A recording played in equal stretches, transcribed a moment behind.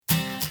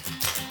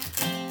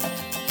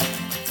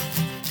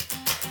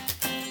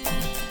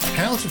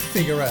how to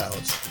figure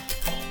out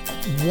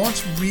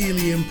what's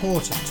really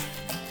important.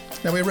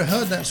 Now, we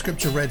heard that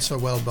scripture read so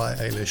well by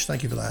Ailish.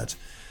 Thank you for that.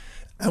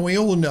 And we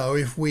all know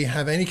if we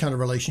have any kind of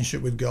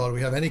relationship with God,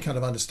 we have any kind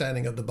of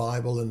understanding of the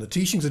Bible and the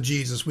teachings of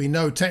Jesus, we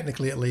know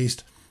technically at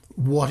least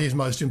what is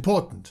most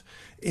important.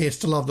 It's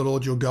to love the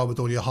Lord your God with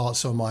all your heart,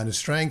 soul, mind, and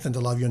strength, and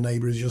to love your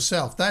neighbor as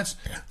yourself. That's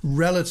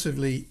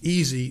relatively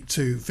easy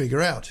to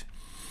figure out.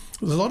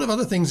 There's a lot of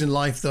other things in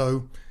life,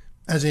 though,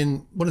 as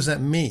in, what does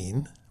that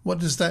mean? What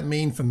does that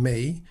mean for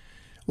me?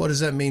 What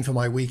does that mean for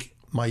my week,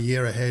 my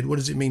year ahead? What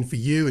does it mean for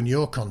you in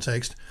your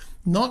context?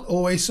 Not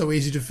always so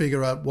easy to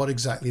figure out what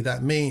exactly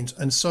that means.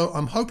 And so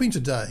I'm hoping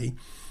today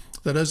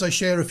that as I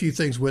share a few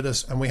things with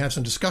us and we have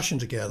some discussion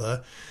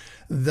together,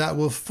 that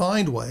we'll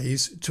find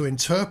ways to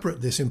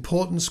interpret this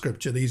important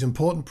scripture, these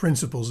important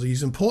principles,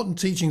 these important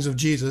teachings of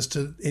Jesus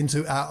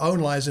into our own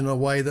lives in a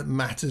way that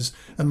matters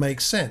and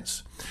makes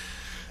sense.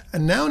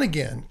 And now and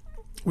again,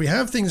 we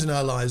have things in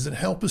our lives that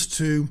help us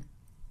to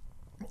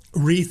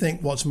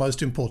rethink what's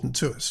most important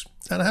to us.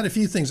 And I had a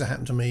few things that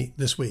happened to me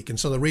this week. And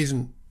so one of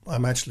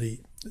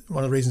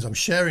the reasons I'm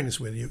sharing this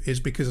with you is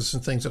because of some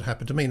things that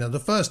happened to me. Now,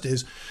 the first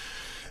is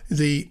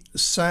the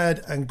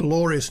sad and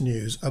glorious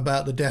news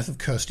about the death of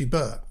Kirsty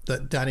Burr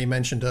that Danny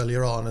mentioned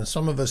earlier on. And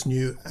some of us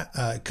knew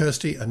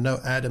Kirsty and know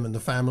Adam and the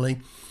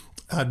family.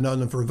 I'd known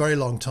them for a very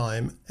long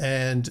time.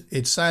 And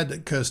it's sad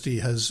that Kirsty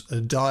has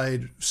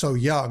died so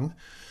young.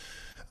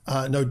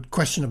 No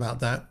question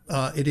about that.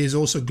 It is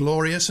also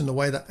glorious in the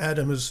way that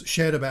Adam has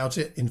shared about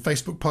it in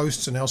Facebook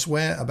posts and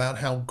elsewhere about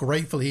how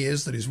grateful he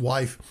is that his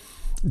wife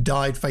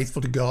died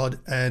faithful to God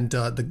and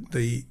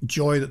the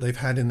joy that they've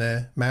had in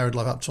their married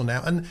life up till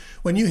now. And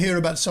when you hear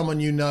about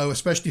someone you know,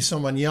 especially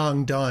someone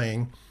young,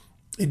 dying,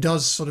 it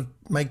does sort of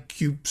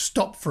make you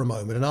stop for a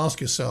moment and ask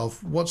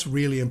yourself what's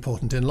really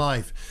important in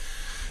life.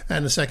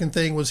 And the second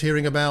thing was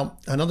hearing about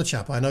another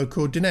chap I know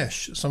called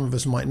Dinesh. Some of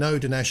us might know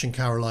Dinesh and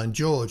Caroline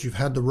George, who've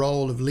had the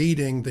role of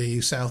leading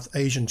the South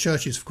Asian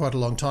churches for quite a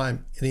long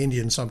time in the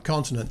Indian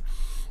subcontinent.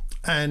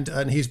 And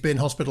he's been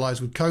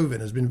hospitalized with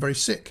COVID, has been very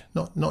sick,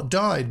 not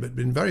died, but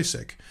been very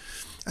sick,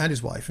 and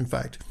his wife, in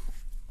fact.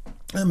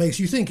 That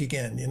makes you think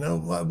again,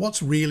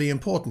 what's really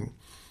important.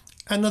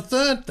 And the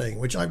third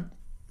thing,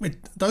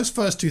 those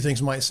first two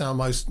things might sound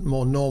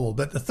more normal,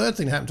 but the third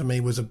thing that happened to me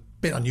was a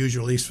bit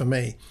unusual, at least for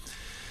me,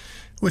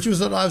 which was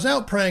that I was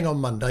out praying on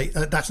Monday.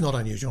 That's not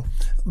unusual,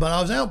 but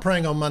I was out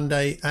praying on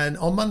Monday, and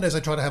on Mondays I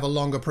try to have a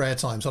longer prayer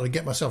time so I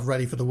get myself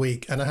ready for the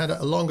week. And I had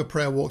a longer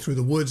prayer walk through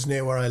the woods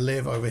near where I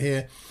live over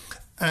here.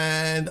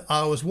 And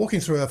I was walking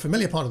through a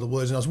familiar part of the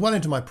woods, and I was well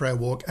into my prayer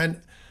walk. And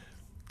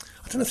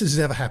I don't know if this has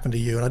ever happened to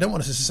you, and I don't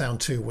want this to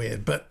sound too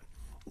weird, but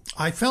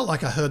I felt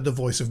like I heard the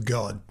voice of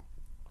God.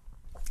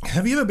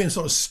 Have you ever been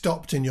sort of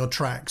stopped in your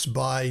tracks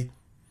by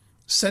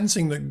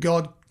sensing that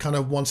God kind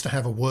of wants to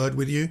have a word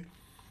with you?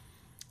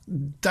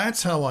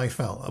 That's how I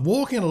felt. I'm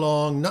walking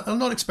along, I'm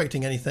not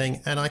expecting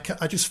anything, and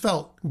I just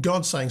felt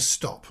God saying,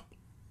 stop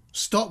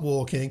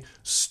walking,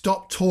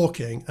 stop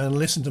talking, and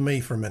listen to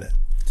me for a minute.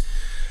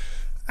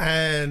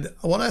 And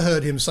what I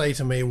heard him say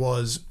to me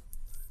was,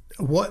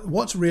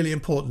 what's really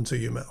important to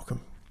you,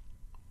 Malcolm?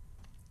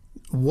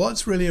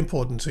 What's really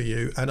important to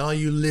you, and are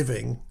you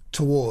living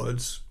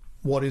towards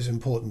what is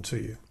important to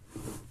you?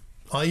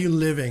 Are you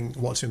living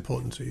what's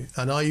important to you?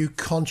 And are you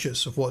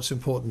conscious of what's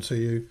important to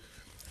you,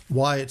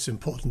 why it's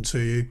important to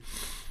you,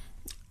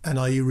 and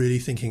are you really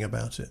thinking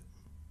about it?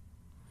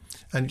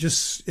 And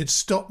it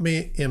stopped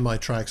me in my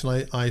tracks,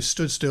 and I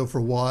stood still for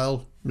a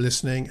while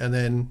listening, and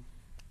then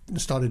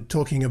started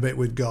talking a bit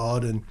with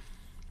God, and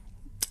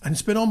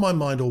it's been on my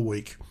mind all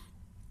week.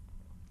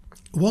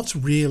 What's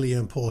really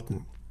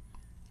important?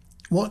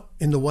 What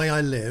in the way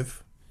I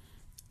live,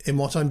 in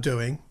what I'm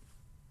doing,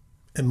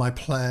 in my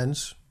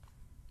plans,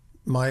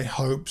 my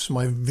hopes,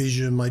 my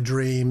vision, my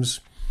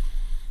dreams,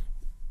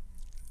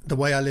 the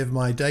way I live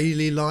my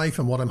daily life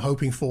and what I'm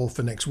hoping for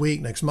next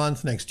week, next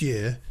month, next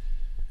year,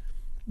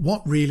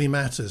 what really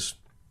matters?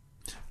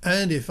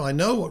 And if I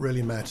know what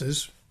really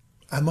matters,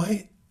 am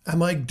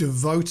I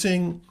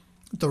devoting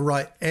the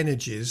right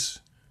energies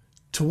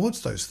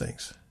towards those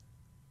things?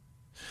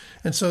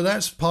 And so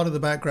that's part of the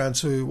background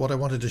to what I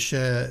wanted to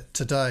share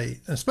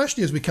today,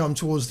 especially as we come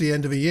towards the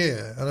end of a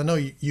year. And I know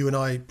you and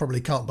I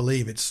probably can't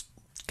believe it's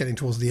getting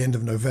towards the end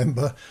of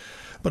November,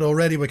 but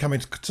already we're coming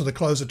to the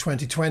close of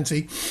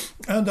 2020.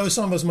 And though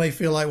some of us may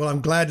feel like, well,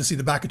 I'm glad to see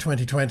the back of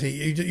 2020,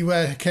 you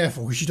are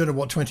careful because you don't know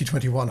what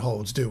 2021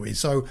 holds, do we?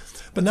 So,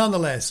 but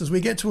nonetheless, as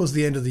we get towards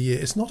the end of the year,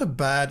 it's not a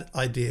bad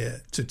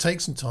idea to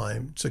take some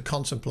time to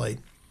contemplate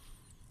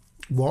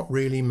what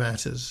really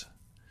matters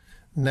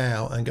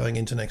now and going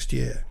into next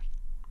year.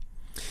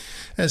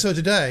 And so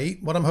today,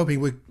 what I'm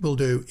hoping we'll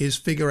do is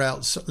figure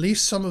out at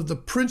least some of the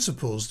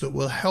principles that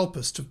will help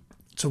us to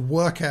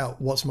work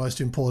out what's most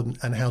important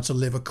and how to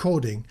live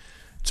according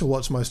to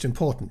what's most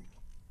important.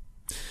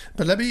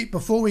 But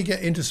before we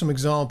get into some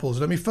examples,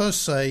 let me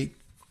first say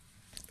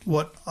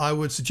what I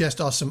would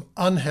suggest are some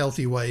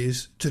unhealthy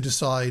ways to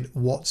decide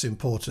what's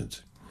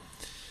important.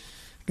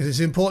 Because it's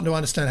important to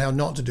understand how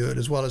not to do it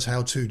as well as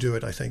how to do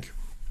it, I think.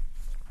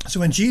 So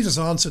when Jesus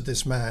answered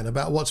this man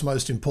about what's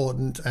most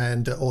important,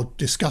 and or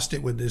discussed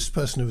it with this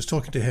person who was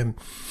talking to him,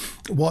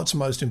 what's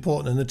most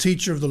important, and the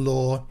teacher of the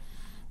law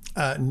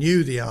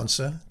knew the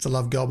answer, to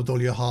love God with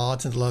all your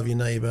heart and to love your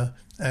neighbor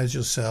as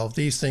yourself.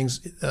 These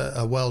things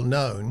are well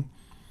known.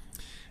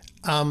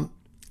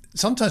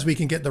 Sometimes we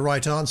can get the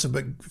right answer,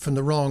 but from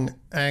the wrong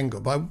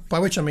angle, by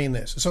which I mean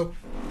this. So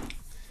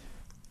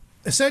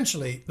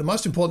essentially, the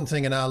most important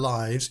thing in our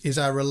lives is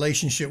our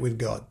relationship with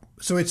God.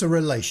 So it's a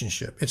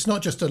relationship. It's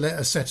not just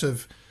a set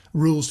of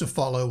rules to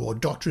follow or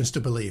doctrines to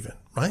believe in,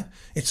 right?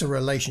 It's a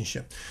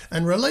relationship.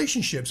 And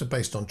relationships are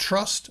based on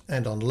trust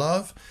and on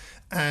love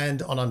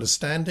and on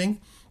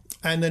understanding.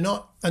 And they're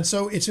not. And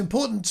so it's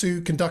important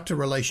to conduct a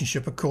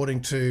relationship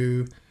according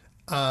to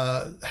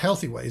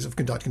healthy ways of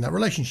conducting that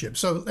relationship.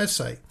 So let's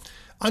say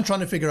I'm trying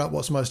to figure out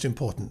what's most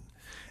important.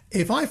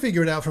 If I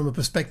figure it out from a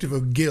perspective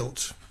of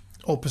guilt,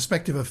 or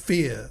perspective of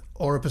fear,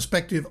 or a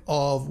perspective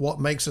of what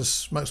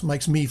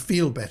makes me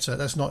feel better,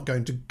 that's not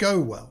going to go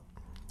well.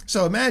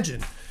 So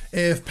imagine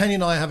if Penny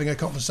and I are having a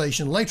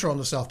conversation later on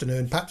this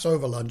afternoon, perhaps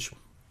over lunch,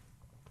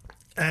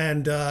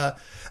 and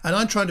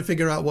I'm trying to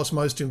figure out what's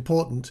most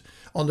important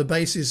on the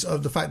basis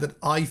of the fact that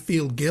I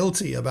feel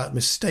guilty about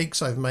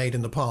mistakes I've made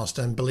in the past,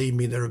 and believe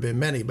me, there have been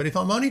many. But if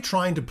I'm only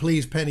trying to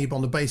please Penny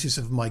on the basis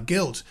of my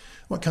guilt,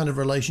 what kind of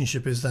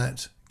relationship is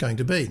that going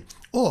to be?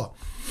 Or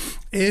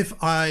if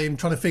I'm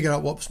trying to figure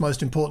out what's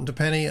most important to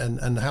Penny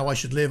and how I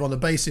should live on the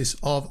basis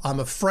of I'm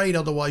afraid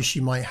otherwise she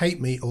might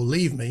hate me or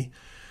leave me,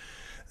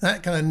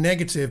 that kind of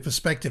negative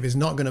perspective is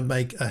not going to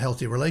make a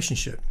healthy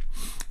relationship.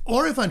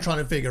 Or if I'm trying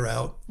to figure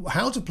out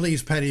how to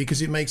please Penny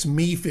because it makes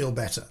me feel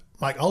better,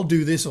 like I'll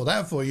do this or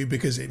that for you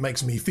because it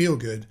makes me feel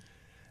good,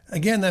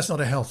 again, that's not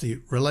a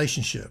healthy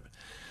relationship.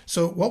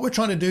 So what we're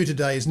trying to do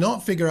today is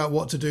not figure out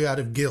what to do out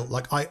of guilt,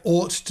 like I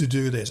ought to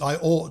do this, I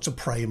ought to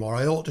pray more,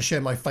 I ought to share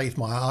my faith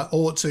more, I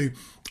ought to,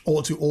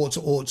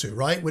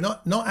 right? We're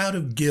not out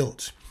of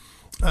guilt.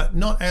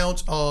 Not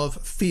out of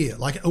fear,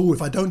 like, oh,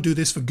 if I don't do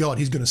this for God,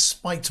 he's going to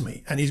spite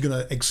me and he's going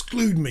to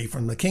exclude me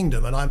from the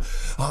kingdom, and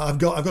I've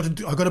got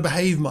to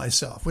behave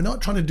myself. We're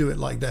not trying to do it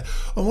like that.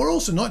 And we're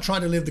also not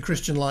trying to live the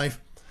Christian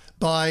life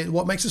by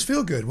what makes us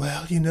feel good.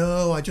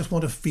 Well, I just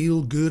want to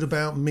feel good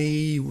about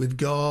me with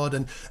God,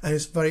 and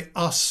it's very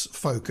us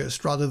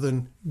focused rather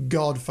than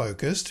God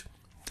focused.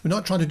 We're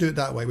not trying to do it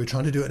that way. We're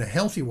trying to do it in a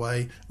healthy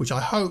way, which I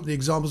hope the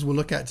examples we'll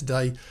look at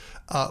today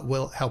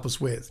will help us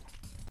with.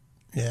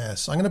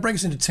 Yes, I'm going to break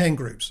this into 10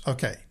 groups.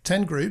 Okay,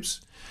 10 groups.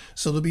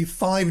 So there'll be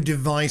 5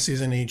 devices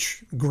in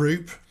each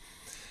group.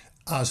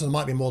 So there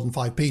might be more than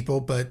 5 people,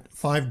 but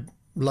 5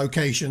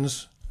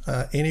 locations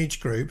in each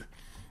group.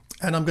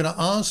 And I'm going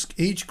to ask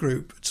each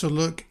group to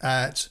look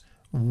at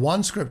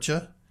one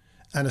scripture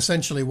and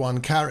essentially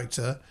one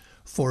character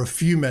for a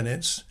few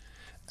minutes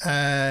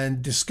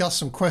and discuss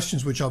some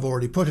questions which I've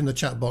already put in the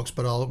chat box,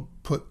 but I'll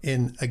put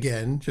in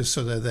again just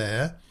so they're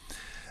there.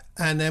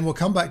 And then we'll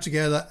come back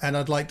together, and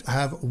I'd like to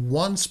have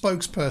one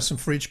spokesperson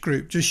for each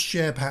group just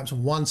share perhaps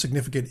one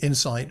significant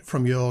insight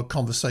from your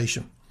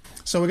conversation.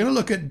 So we're going to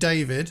look at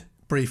David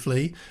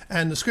briefly,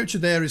 and the scripture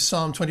there is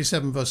Psalm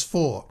 27 verse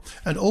 4.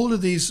 And all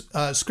of these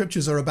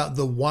scriptures are about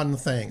the one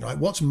thing, right?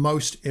 What's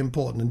most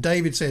important. And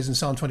David says in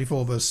Psalm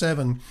 24 verse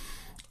 7,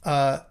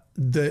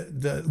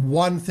 the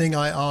one thing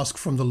I ask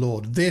from the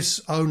Lord,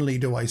 this only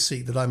do I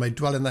seek, that I may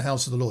dwell in the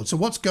house of the Lord. So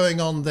what's going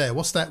on there?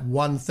 What's that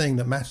one thing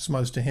that matters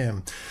most to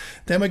him?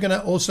 Then we're going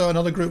to also,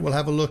 another group will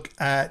have a look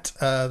at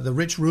the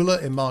rich ruler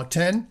in Mark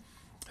 10,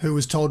 who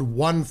was told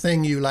one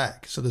thing you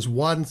lack. So there's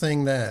one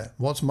thing there.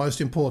 What's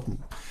most important?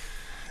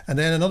 And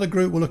then another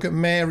group will look at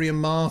Mary and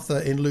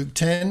Martha in Luke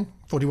 10,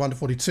 41 to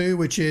 42,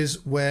 which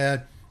is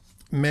where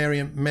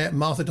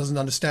Martha doesn't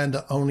understand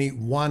that only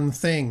one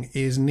thing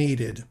is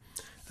needed.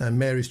 And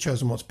Mary's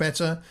chosen what's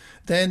better.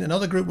 Then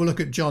another group will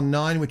look at John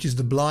 9, which is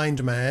the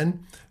blind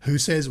man who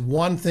says,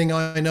 one thing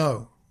I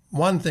know.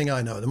 One thing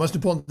I know. The most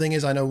important thing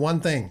is I know one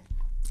thing.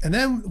 And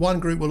then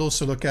one group will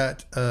also look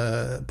at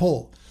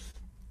Paul,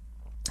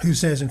 who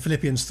says in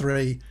Philippians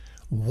 3,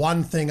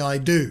 one thing I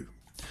do.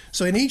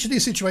 So in each of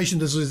these situations,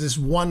 there's this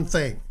one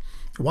thing.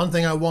 One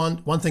thing I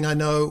want, one thing I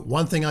know,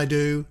 one thing I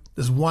do.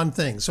 There's one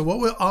thing. So what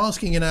we're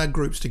asking in our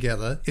groups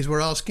together is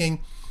we're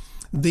asking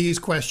these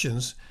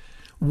questions.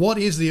 What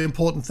is the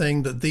important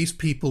thing that these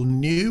people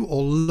knew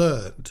or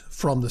learned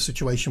from the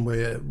situation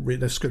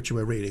the scripture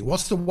we're reading?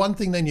 What's the one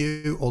thing they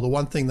knew or the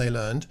one thing they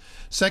learned?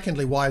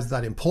 Secondly, why is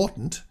that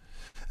important?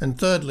 And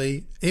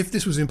thirdly, if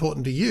this was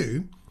important to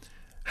you,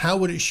 how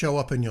would it show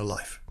up in your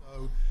life?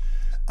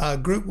 So,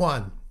 group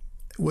 1.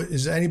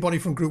 Is there anybody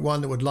from group 1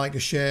 that would like to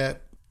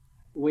share?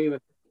 We were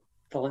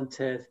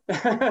volunteered.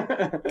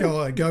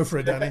 Go for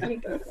it,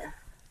 Danny.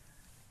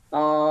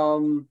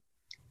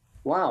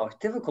 Wow, it's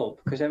difficult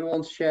because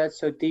everyone's shared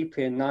so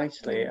deeply and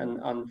nicely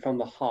and from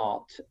the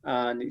heart.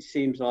 And it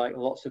seems like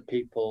lots of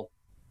people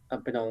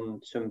have been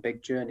on some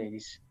big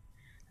journeys.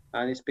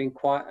 And it's been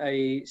quite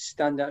a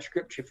standout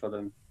scripture for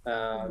them.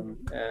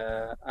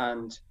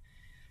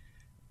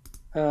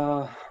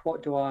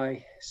 What do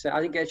I say?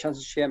 I didn't get a chance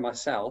to share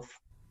myself.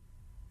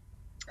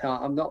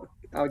 I'm not.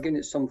 I've given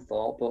it some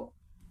thought, but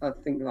I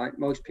think, like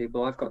most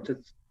people, I've got to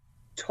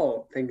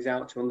talk things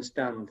out to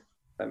understand.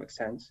 If that makes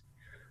sense.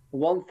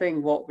 One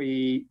thing, what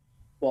we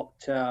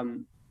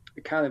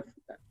kind of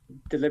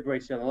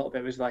deliberated on a little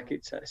bit was like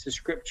it's a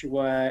scripture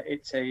where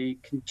it's a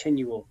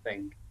continual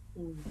thing.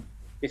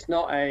 It's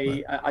not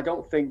a. I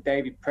don't think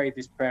David prayed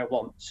this prayer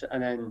once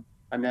and then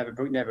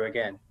never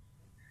again.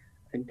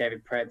 I think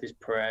David prayed this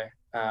prayer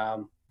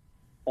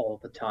all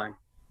the time.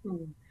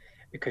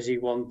 Because he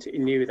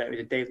knew that it was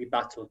a daily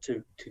battle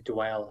to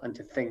dwell and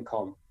to think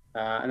on.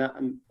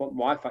 And what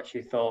my wife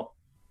actually thought,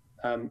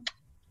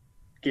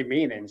 give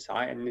me an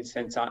insight, in the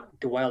sense that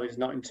dwell is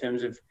not in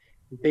terms of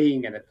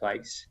being in a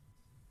place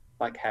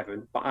like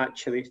heaven, but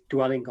actually it's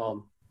dwelling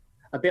on.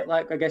 A bit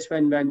like, I guess,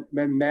 when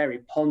Mary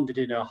pondered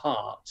in her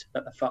heart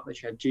that the fact that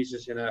she had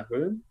Jesus in her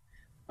room,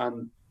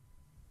 and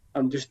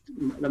just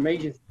the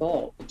major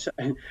thought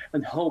and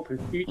hope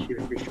and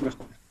future which she must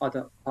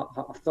have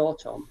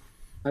thought on.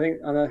 I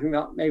think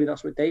that maybe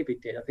that's what David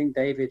did. I think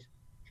David,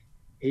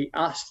 he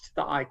asked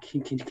that I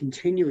can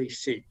continually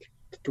seek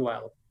to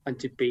dwell and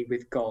to be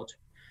with God,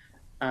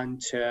 and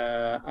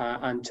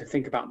to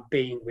think about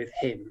being with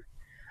Him,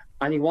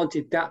 and he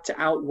wanted that to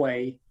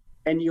outweigh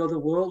any other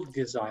worldly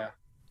desire,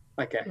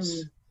 I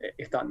guess,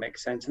 if that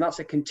makes sense. And that's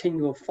a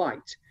continual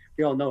fight.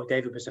 We all know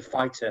David was a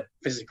fighter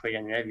physically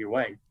and in every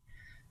way.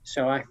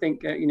 So I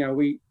think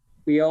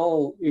we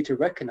all need to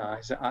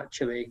recognise that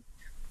actually.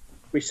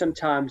 We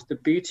sometimes, the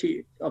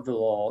beauty of the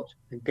Lord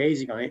and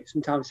gazing on it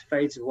sometimes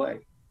fades away,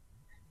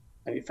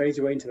 and it fades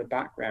away into the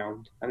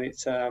background, and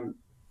it's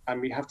and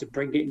we have to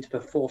bring it into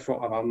the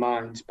forefront of our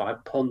minds by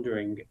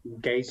pondering,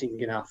 gazing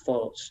in our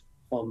thoughts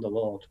on the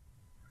Lord.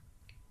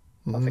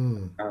 I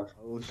think Go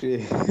for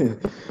it.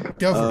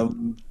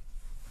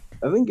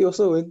 I think you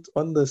also went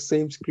on the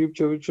same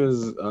scripture, which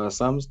was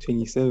Psalms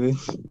 27,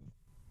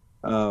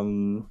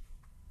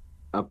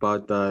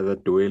 about the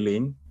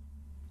dwelling.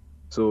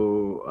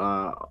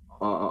 So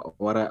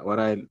what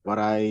I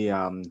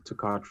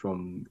took out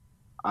from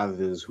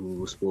others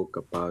who spoke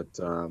about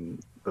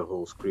the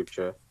whole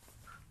scripture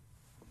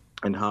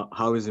and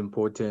how is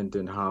important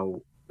and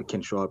how it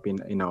can show up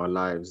in our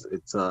lives.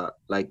 It's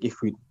like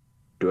if we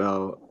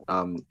dwell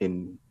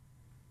in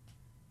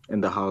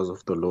the house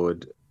of the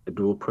Lord, it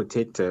will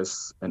protect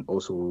us, and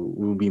also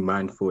we'll be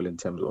mindful in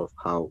terms of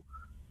how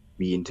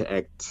we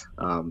interact.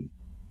 We'll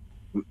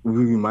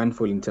be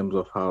mindful in terms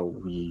of how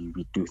we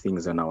do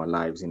things in our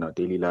lives, in our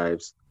daily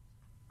lives,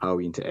 how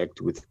we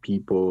interact with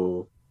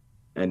people,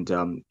 and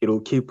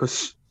it'll keep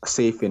us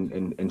safe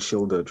and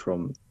shielded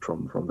from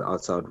the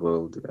outside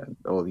world and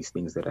all these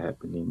things that are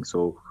happening.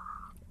 So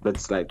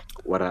that's like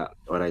what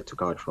I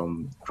took out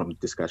from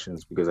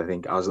discussions, because I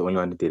think I was the only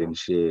one that didn't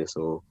share.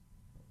 So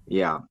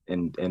yeah,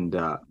 and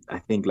I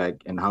think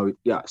like, and how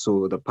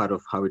so the part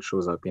of how it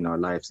shows up in our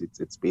lives,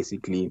 it's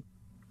basically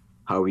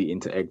how we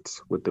interact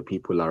with the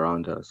people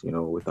around us,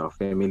 with our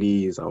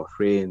families, our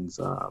friends,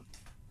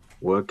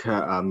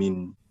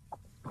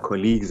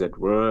 colleagues at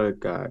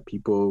work,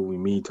 people we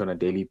meet on a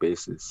daily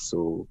basis.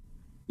 So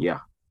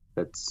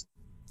that's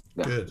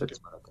good.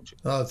 That's what I can share.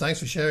 Oh, thanks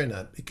for sharing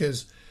that,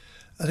 because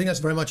I think that's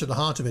very much at the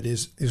heart of it,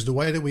 is the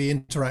way that we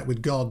interact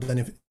with God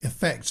then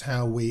affects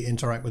how we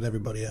interact with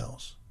everybody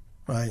else,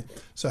 right?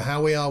 So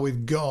how we are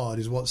with God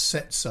is what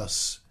sets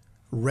us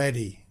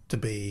ready to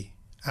be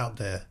out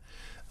there.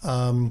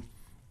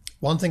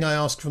 One thing I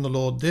ask from the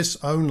Lord, this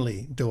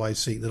only do I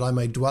seek, that I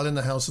may dwell in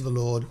the house of the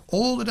Lord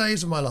all the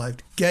days of my life,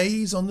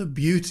 gaze on the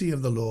beauty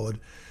of the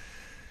Lord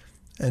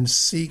and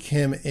seek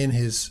Him in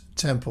His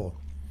temple.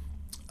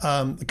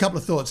 A couple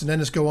of thoughts, and then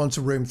let's go on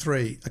to room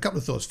 3. A couple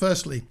of thoughts.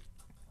 Firstly,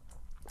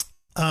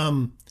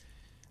 my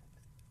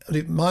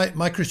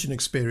Christian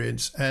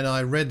experience, and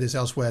I read this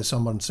elsewhere,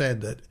 someone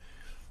said that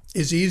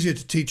it's easier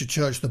to teach a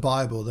church the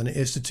Bible than it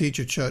is to teach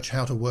a church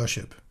how to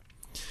worship.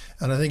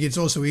 And I think it's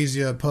also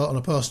easier on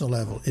a personal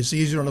level. It's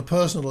easier on a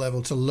personal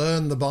level to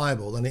learn the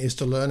Bible than it is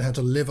to learn how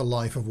to live a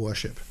life of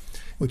worship,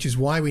 which is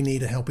why we need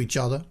to help each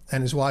other,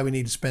 and is why we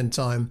need to spend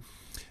time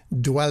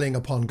dwelling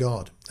upon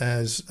God.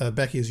 As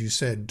Becky, as you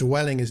said,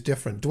 dwelling is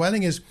different.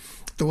 The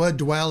word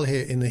dwell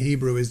here in the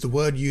Hebrew is the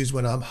word used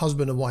when a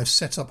husband and wife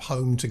set up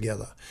home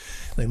together.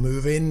 They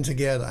move in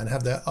together and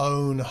have their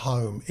own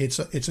home. It's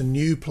a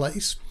new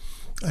place.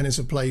 And it's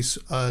a place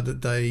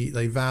that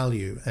they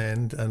value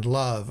and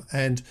love.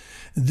 And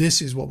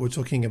this is what we're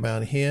talking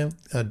about here,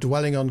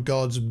 dwelling on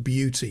God's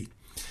beauty.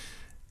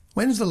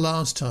 When's the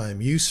last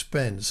time you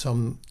spent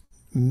some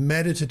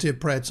meditative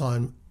prayer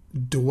time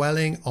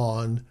dwelling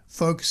on,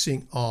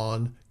 focusing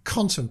on,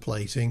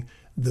 contemplating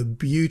the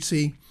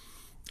beauty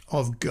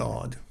of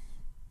God?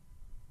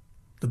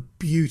 The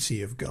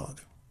beauty of God.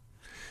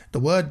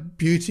 The word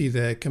beauty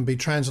there can be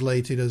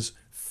translated as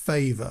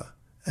favor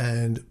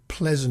and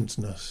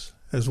pleasantness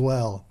as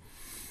well.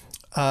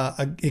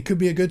 It could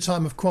be a good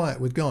time of quiet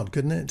with God,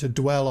 couldn't it? To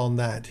dwell on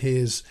that,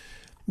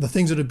 the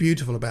things that are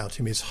beautiful about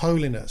Him, His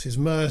holiness, His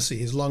mercy,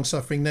 His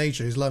long-suffering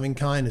nature, His loving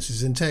kindness,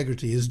 His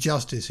integrity, His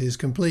justice, His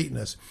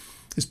completeness,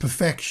 His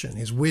perfection,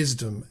 His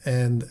wisdom,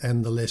 and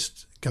the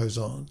list goes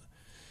on.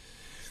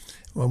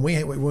 when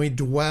we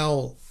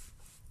dwell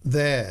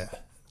there,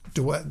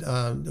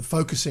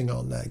 focusing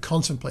on that,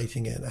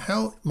 contemplating it,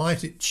 how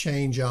might it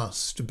change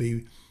us to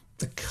be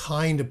the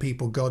kind of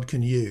people God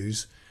can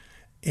use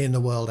in the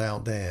world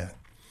out there?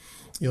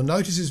 You'll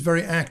notice it's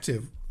very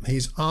active.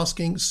 He's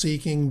asking,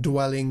 seeking,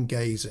 dwelling,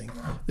 gazing.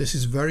 This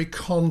is very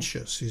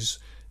conscious. He's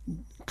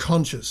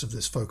conscious of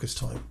this focus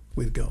time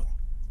with God.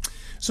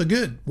 So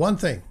good. One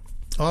thing.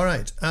 All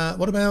right.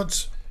 What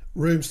about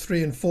rooms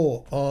 3 and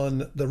 4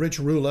 on the rich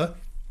ruler?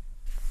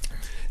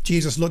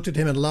 Jesus looked at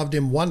him and loved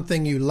him. One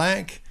thing you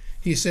lack,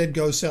 he said,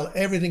 go sell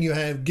everything you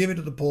have, give it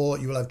to the poor.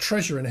 You will have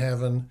treasure in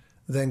heaven.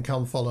 Then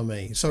come follow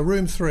me. So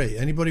room 3.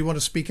 Anybody want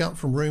to speak up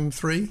from room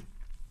 3?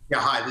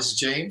 Yeah. Hi, this is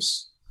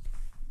James.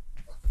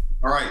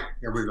 All right,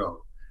 here we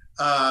go.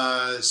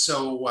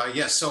 So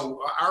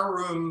our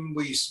room,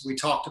 we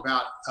talked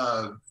about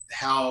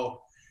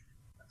how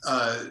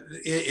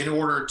in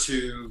order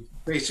to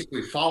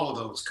basically follow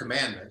those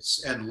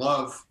commandments and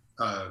love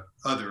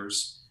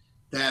others,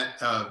 that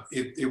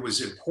it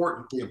was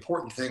important. The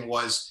important thing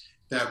was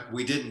that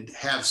we didn't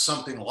have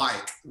something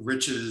like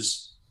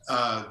riches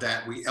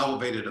that we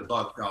elevated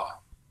above God,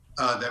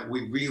 that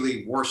we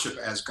really worship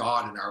as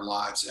God in our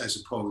lives as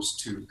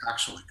opposed to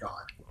actually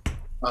God.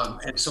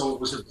 And so it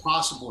was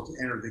impossible to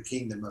enter the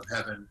kingdom of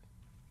heaven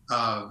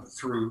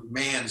through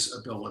man's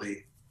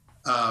ability.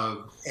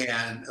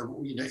 And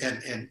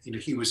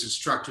he was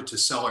instructed to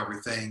sell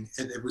everything.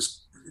 And it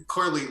was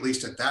clearly, at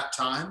least at that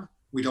time,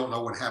 we don't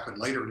know what happened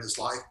later in his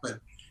life, but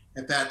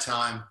at that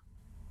time,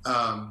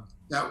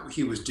 that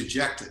he was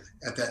dejected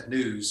at that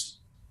news.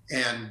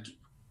 And,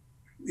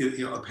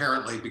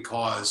 apparently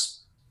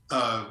because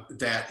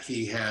that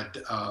he had,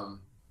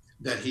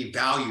 that he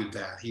valued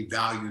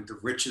the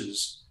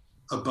riches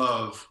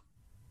above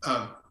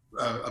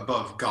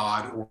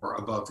God or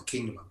above the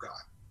kingdom of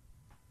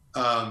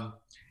God.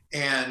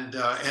 And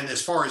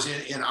as far as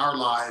in our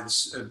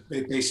lives,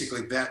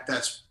 basically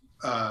that's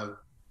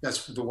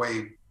the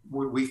way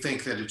we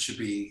think that it should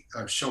be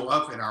show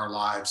up in our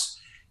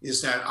lives,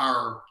 is that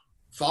our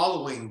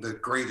following the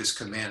greatest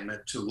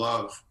commandment to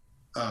love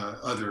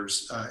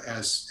others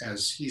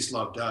as he's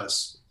loved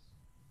us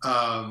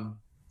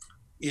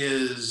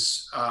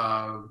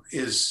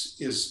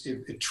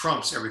it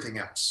trumps everything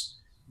else.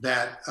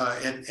 That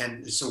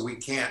and so we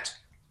can't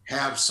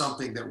have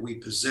something that we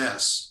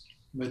possess,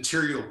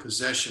 material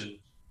possession,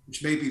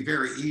 which may be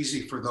very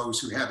easy for those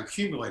who have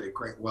accumulated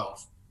great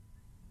wealth,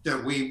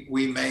 that we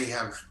may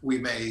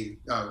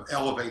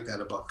elevate that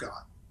above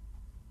God.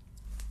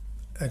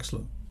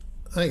 Excellent.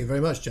 Thank you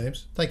very much,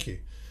 James. Thank you.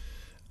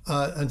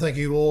 And thank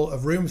you all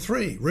of room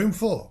 3. Room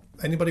 4.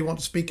 Anybody want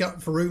to speak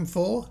up for room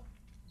 4?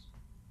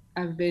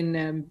 I've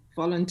been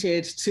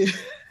volunteered to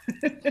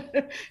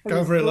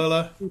go for it,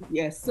 Lola.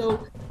 Yes.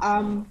 So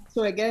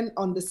again,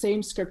 on the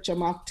same scripture,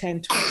 Mark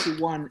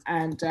 10:21,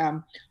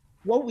 and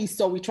what we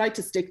saw, we tried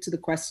to stick to the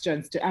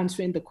questions, to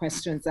answering the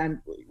questions, and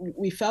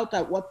we felt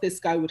that what this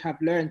guy would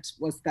have learned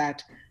was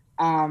that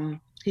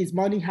his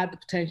money had the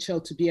potential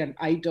to be an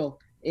idol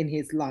in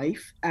his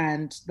life,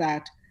 and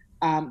that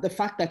the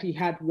fact that he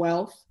had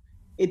wealth,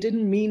 it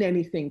didn't mean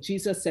anything.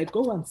 Jesus said,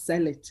 "Go and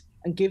sell it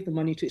and give the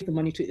money to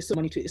it."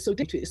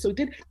 So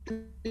did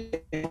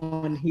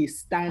on his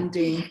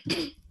standing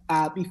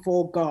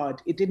before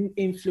God. It didn't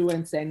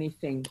influence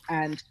anything,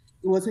 and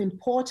it was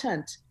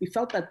important. We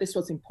felt that this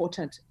was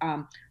important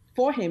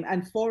for him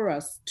and for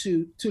us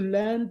to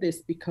learn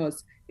this,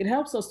 because it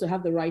helps us to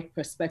have the right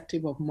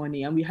perspective of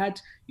money. And we had,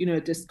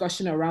 a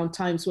discussion around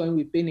times when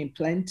we've been in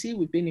plenty,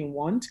 we've been in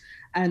want,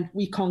 and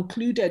we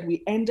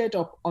ended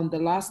up on the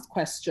last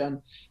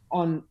question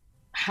on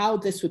how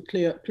this would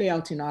play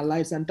out in our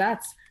lives. And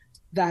that's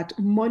that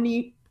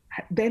money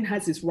then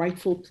has its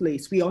rightful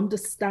place. We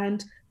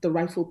understand the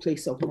rightful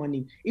place of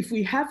money. If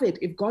we have it,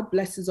 if God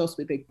blesses us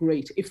with it,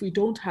 great. If we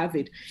don't have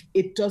it,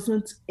 it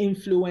doesn't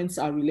influence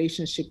our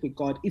relationship with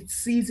God. It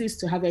ceases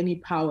to have any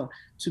power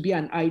to be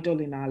an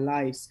idol in our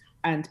lives.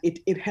 And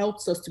it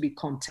helps us to be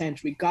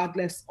content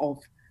regardless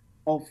of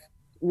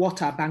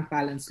what our bank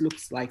balance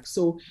looks like.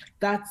 So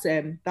that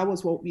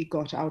was what we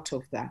got out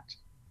of that.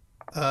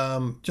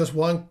 Just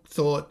one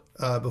thought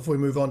before we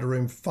move on to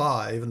room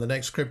 5 and the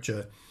next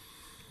scripture.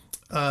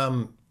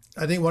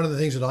 I think one of the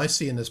things that I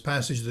see in this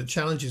passage that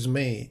challenges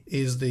me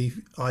is the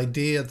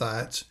idea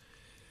that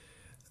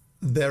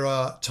there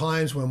are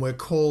times when we're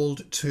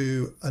called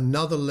to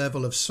another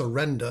level of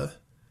surrender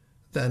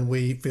than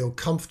we feel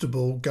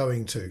comfortable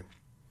going to.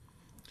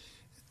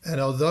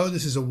 And although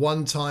this is a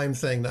one-time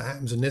thing that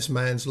happens in this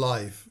man's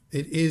life,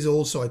 it is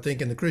also, I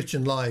think, in the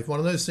Christian life, one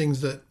of those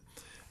things that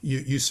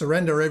you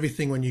surrender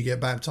everything when you get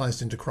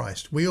baptized into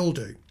Christ. We all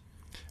do.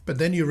 But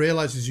then you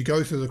realize as you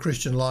go through the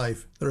Christian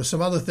life, there are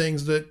some other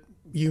things that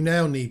you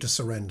now need to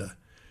surrender.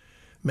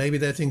 Maybe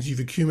they're things you've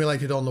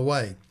accumulated on the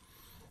way.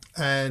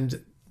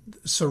 And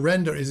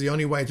surrender is the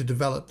only way to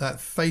develop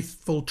that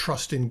faithful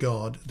trust in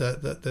God,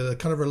 the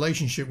kind of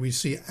relationship we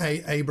see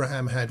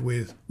Abraham had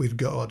with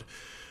God,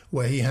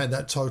 where he had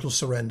that total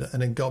surrender,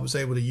 and then God was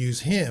able to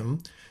use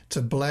him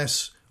to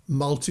bless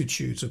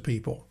multitudes of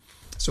people.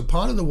 So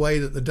part of the way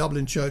that the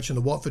Dublin Church and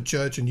the Watford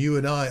Church and you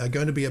and I are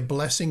going to be a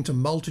blessing to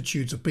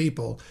multitudes of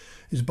people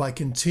is by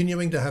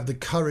continuing to have the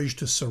courage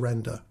to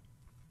surrender.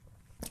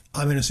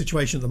 I'm in a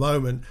situation at the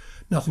moment,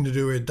 nothing to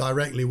do with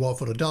directly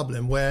Watford or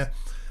Dublin, where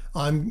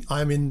I'm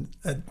in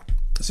a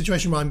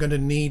situation where I'm going to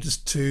need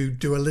to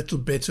do a little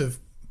bit of,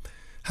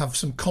 have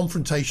some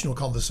confrontational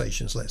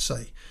conversations, let's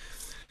say.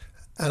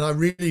 And I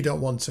really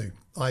don't want to.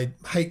 I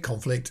hate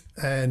conflict,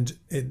 and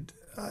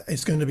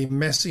it's going to be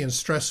messy and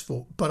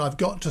stressful, but I've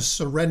got to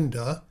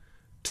surrender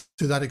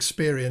to that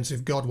experience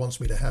if God wants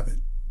me to have it.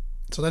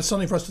 So that's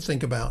something for us to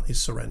think about,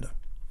 is surrender.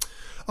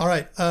 All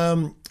right.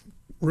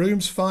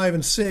 Rooms 5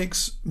 and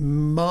 6,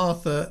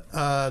 Martha,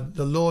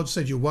 the Lord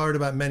said, you're worried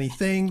about many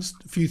things.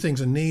 A few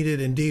things are needed.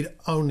 Indeed,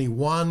 only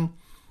one.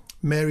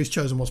 Mary's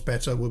chosen what's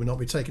better, will not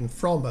be taken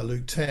from her,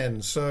 Luke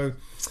 10. So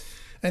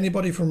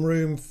anybody from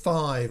room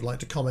 5 like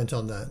to comment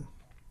on that?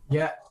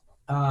 Yeah.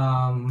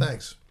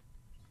 Thanks.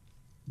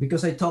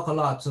 Because I talk a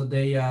lot, so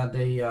they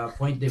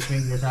point their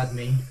fingers at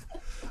me.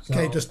 So.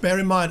 Okay, just bear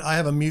in mind, I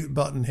have a mute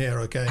button here,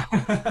 okay?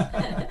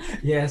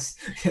 Yes,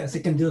 I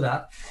can do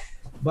that.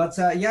 But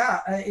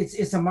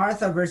it's a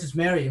Martha versus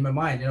Mary in my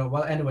mind,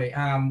 Well, anyway,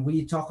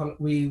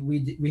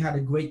 we had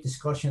a great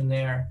discussion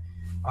there,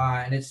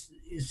 and it's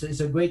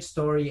a great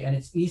story, and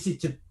it's easy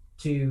to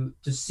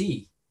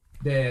see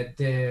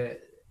the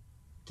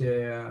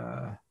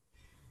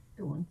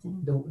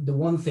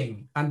one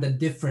thing and the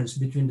difference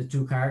between the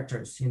two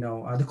characters.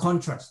 The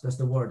contrast. That's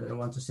the word that I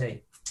want to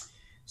say.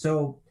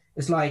 So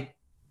it's like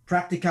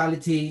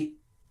practicality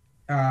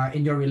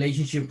in your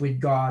relationship with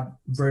God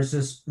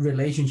versus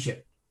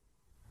relationship.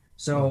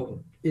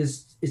 So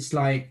it's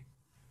like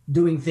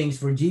doing things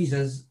for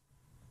Jesus.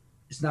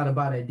 It's not a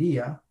bad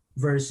idea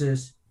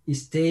versus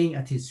staying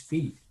at his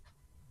feet,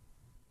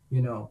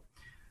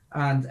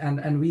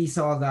 and we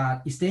saw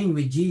that staying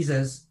with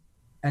Jesus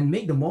and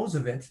make the most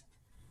of it,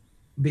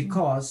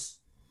 because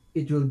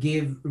it will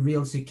give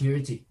real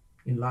security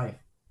in life,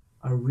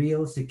 a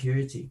real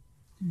security.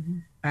 Mm-hmm.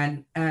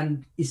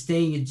 And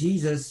staying at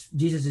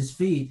Jesus's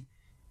feet,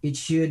 it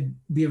should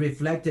be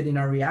reflected in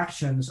our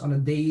reactions on the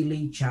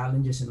daily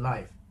challenges in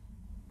life.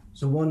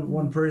 So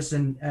one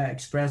person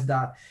expressed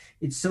that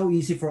it's so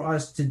easy for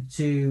us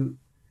to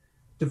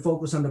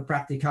focus on the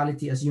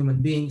practicality as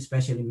human beings,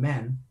 especially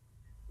men.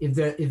 If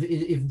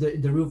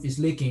the roof is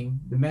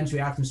leaking, the men's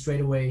reaction straight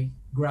away,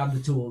 grab the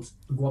tools,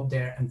 go up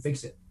there and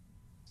fix it.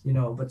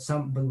 But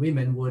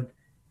women would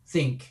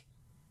think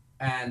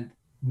and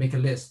make a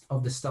list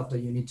of the stuff that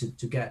you need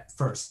to get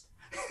first.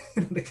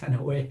 The kind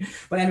of way.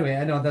 But anyway,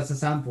 I know that's a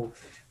sample.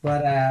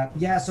 But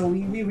so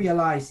we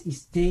realize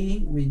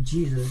staying with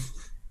Jesus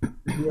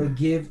will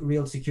give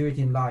real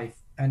security in life,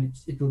 and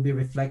it will be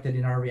reflected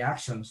in our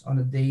reactions on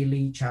the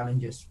daily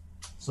challenges.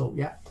 So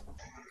yeah.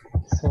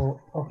 So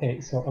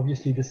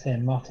obviously the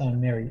same, Martha and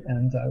Mary.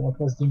 And what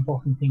was the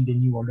important thing they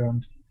knew or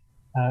learned?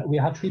 We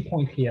have 3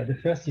 points here. The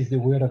first is the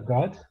Word of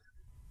God.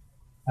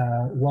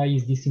 Why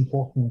is this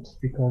important?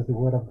 Because the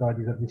Word of God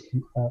is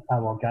obviously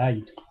our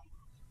guide.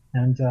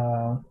 And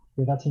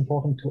that's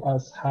important to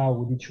us. How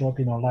would it show up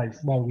in our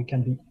lives? Well, we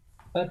can be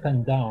up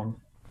and down,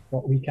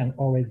 but we can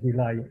always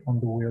rely on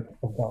the Word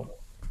of God.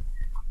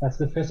 That's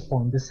the first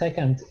point. The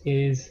second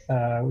is,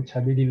 which I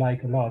really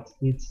like a lot,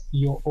 it's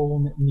your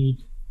own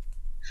need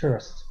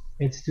first.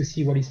 It's to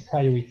see what is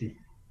priority.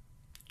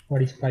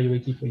 What is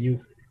priority for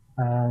you?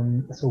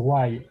 So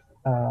why?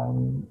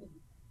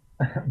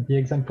 The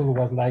example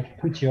was like,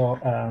 put your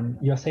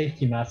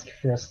safety mask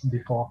first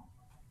before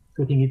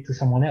putting it to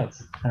someone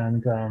else.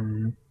 And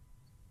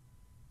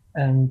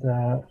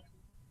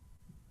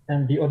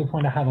the other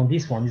point I have on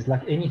this one is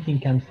like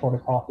anything can fall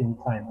apart in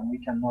time, and we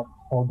cannot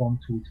hold on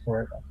to it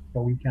forever.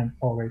 So we can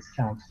always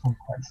count on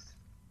Christ.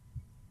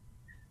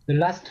 The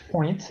last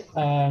point,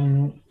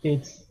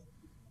 it's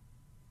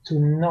to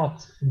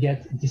not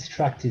get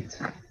distracted.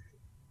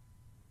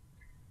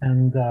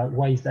 And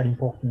why is that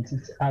important?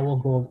 It's our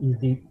goal is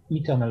the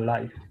eternal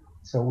life.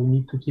 So we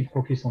need to keep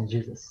focused on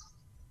Jesus.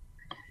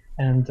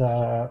 And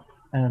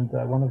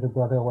one of the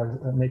brothers was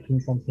making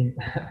something,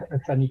 a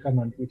funny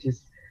comment, which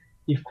is,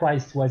 if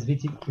Christ was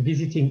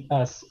visiting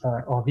us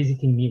or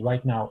visiting me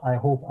right now, I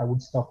hope I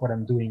would stop what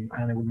I'm doing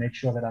and I would make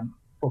sure that I'm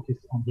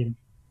focused on him.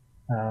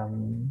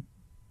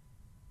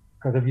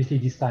 Because obviously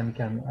this time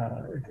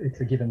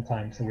it's a given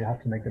time, so we have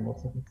to make the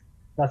most of it.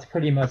 That's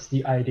pretty much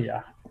the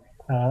idea.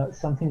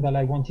 Something that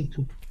I wanted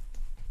to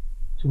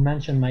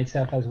mention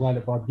myself as well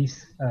about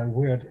this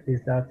word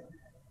is that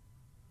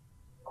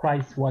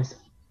Christ was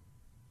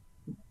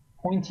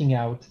pointing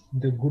out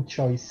the good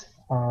choice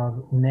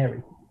of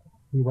Mary.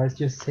 He was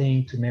just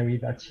saying to Mary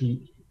that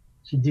she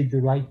did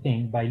the right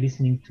thing by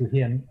listening to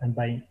him and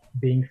by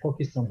being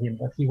focused on him,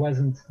 but he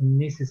wasn't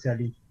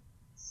necessarily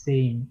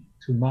saying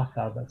to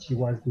Martha that she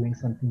was doing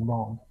something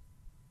wrong,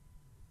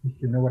 if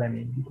you know what I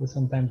mean, because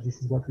sometimes this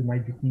is what we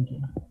might be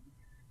thinking.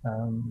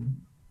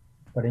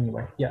 But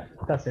anyway, yeah,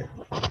 that's it.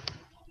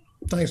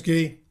 Thanks,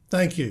 Guy.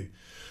 Thank you.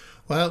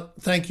 Well,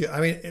 thank you. I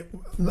mean,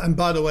 and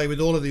by the way,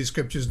 with all of these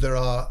scriptures, there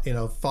are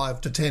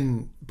 5 to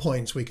 10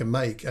 points we can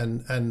make,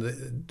 and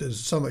there's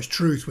so much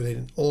truth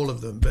within all of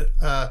them.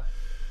 But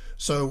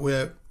so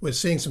we're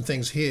seeing some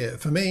things here.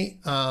 For me,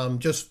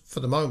 just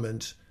for the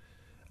moment,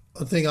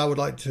 the thing I would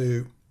like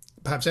to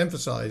perhaps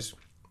emphasize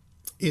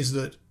is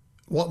that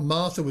what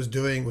Martha was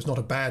doing was not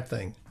a bad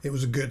thing; it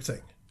was a good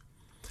thing.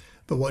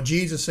 But what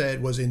Jesus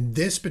said was, in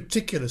this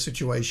particular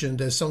situation,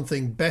 there's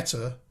something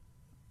better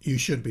you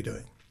should be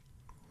doing.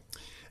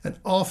 And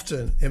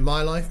often in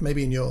my life,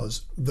 maybe in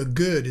yours, the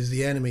good is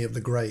the enemy of the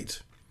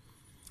great,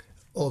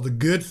 or the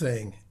good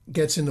thing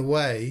gets in the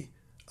way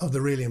of the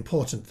really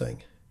important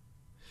thing.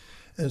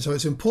 And so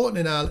it's important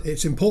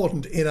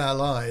in our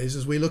lives,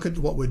 as we look at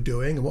what we're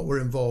doing and what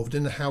we're involved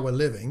in and how we're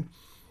living,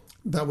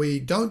 that we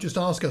don't just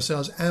ask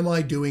ourselves, am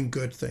I doing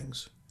good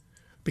things?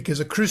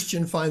 Because a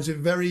Christian finds it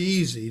very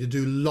easy to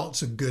do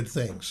lots of good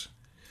things.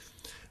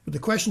 But the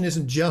question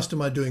isn't just,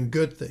 am I doing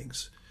good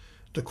things?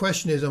 The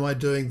question is, am I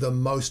doing the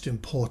most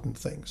important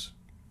things?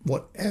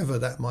 Whatever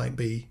that might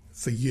be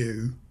for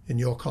you in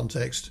your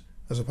context,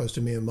 as opposed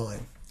to me and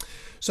mine.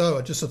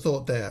 So just a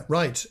thought there.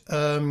 Right.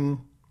 The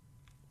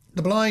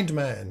blind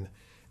man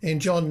in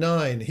John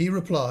 9, he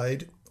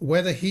replied,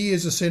 whether he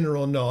is a sinner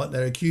or not,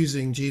 they're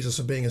accusing Jesus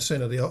of being a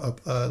sinner,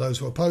 those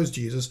who oppose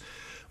Jesus.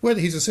 Whether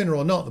he's a sinner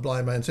or not, the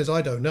blind man says,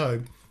 I don't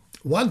know.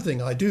 One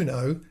thing I do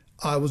know,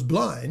 I was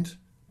blind,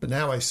 but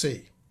now I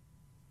see.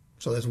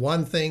 So there's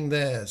one thing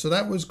there. So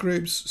that was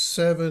groups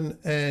 7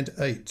 and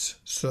 8.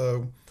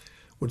 So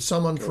would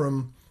someone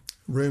from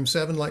room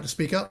 7 like to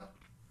speak up?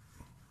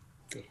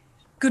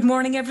 Good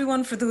morning,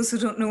 everyone. For those who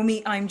don't know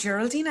me, I'm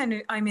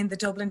Geraldine. I'm in the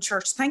Dublin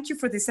Church. Thank you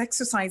for this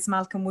exercise,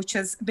 Malcolm, which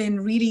has been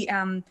really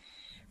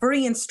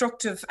very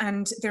instructive.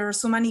 And there are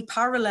so many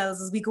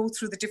parallels as we go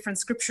through the different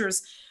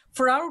scriptures.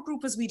 For our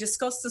group, as we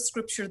discussed the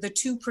scripture, the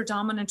two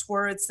predominant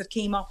words that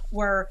came up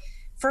were,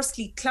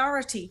 firstly,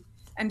 clarity,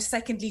 and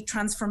secondly,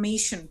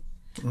 transformation.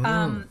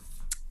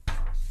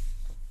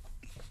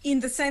 In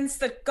the sense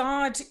that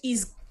God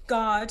is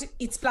God,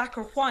 it's black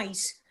or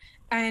white,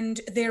 and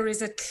there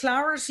is a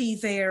clarity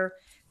there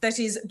that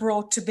is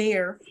brought to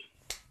bear.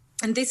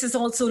 And this is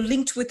also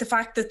linked with the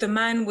fact that the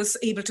man was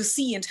able to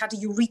see and had a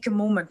eureka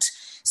moment.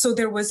 So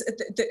there was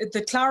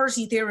the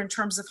clarity there in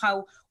terms of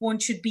how one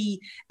should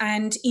be.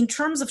 And in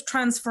terms of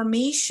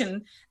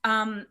transformation,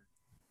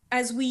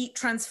 as we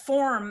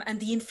transform and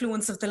the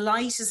influence of the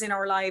light is in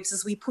our lives,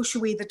 as we push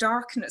away the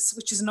darkness,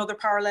 which is another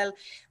parallel,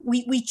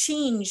 we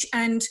change.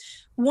 And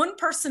one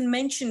person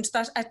mentioned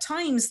that at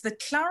times the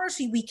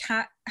clarity we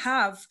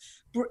have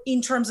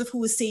in terms of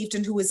who is saved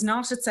and who is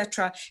not,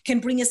 etc., can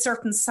bring a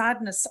certain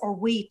sadness or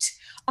weight.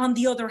 On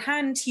the other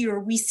hand, here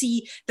we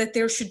see that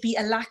there should be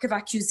a lack of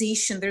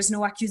accusation. There's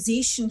no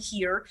accusation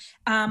here,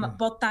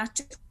 but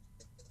that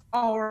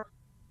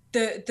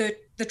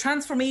the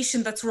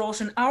transformation that's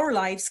wrought in our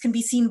lives can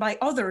be seen by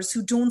others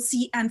who don't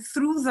see, and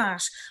through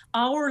that,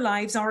 our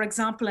lives, our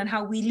example and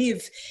how we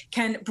live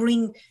can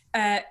bring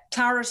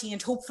clarity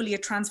and hopefully a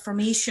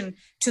transformation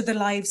to the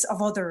lives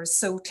of others.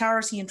 So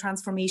clarity and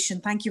transformation.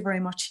 Thank you very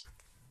much.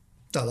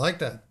 I like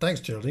that. Thanks,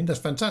 Geraldine. That's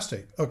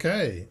fantastic.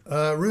 Okay.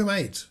 Room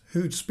 8.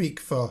 Who'd speak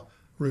for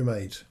room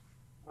 8?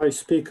 I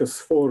speak as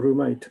for room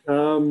 8.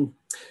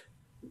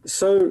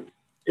 So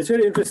it's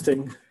very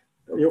interesting.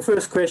 Your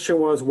first question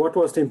was, what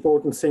was the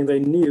important thing they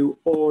knew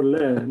or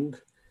learned?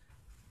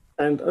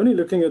 And only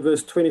looking at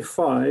verse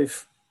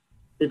 25,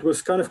 it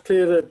was kind of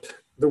clear that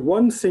the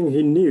one thing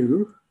he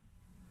knew,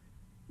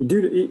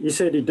 he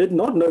said he did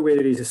not know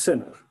whether he's a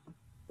sinner.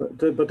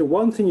 But the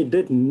one thing he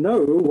did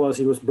know was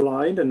he was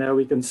blind and now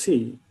he can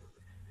see.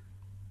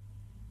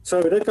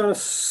 So that kind of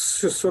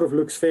sort of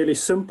looks fairly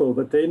simple.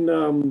 But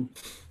then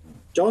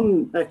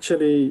John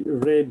actually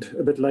read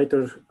a bit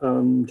later,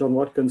 John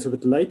Watkins, a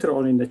bit later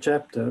on in the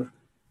chapter,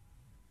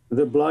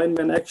 the blind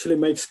man actually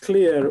makes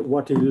clear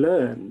what he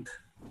learned,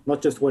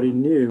 not just what he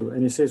knew.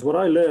 And he says, what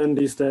I learned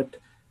is that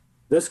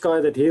this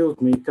guy that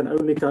healed me can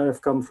only kind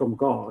of come from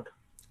God,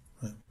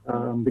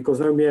 because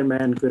no mere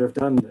man could have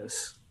done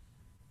this.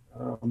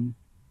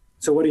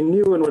 So what he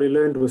knew and what he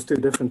learned was two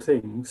different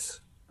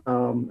things.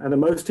 And the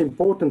most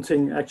important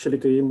thing actually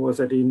to him was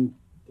that he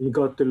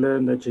got to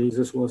learn that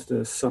Jesus was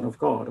the Son of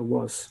God, or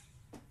was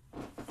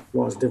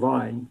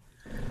divine.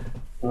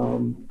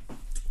 And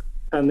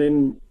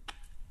then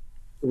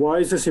why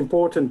is this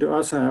important to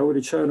us and how would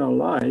it show in our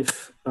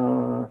life?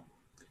 I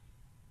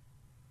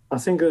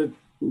think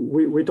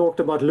we talked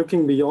about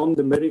looking beyond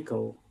the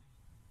miracle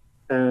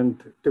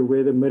and to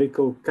where the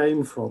miracle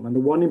came from. And the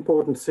one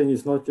important thing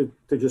is not to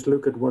just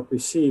look at what we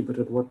see, but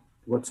at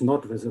what's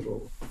not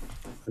visible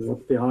and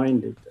what's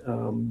behind it.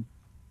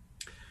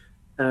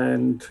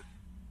 And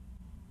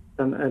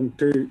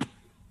to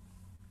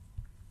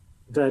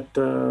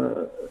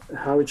that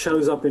how it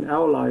shows up in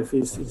our life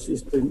is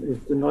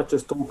to not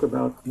just talk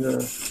about the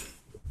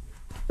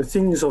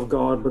things of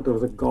God, but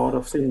of the God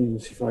of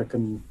things, if I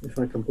can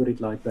put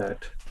it like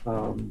that.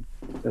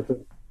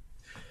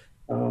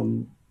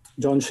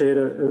 John shared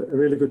a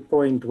really good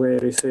point where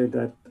he said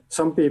that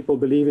some people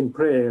believe in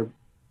prayer,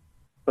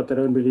 but they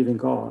don't believe in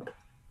God.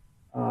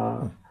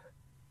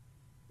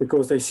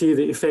 Because they see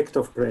the effect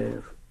of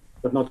prayer,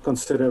 but not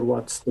consider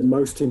what's the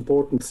most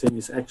important thing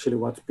is actually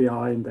what's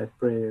behind that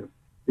prayer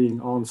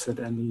being answered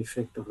and the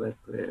effect of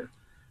that prayer.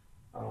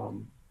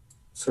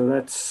 So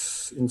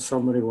that's, in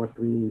summary, what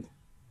we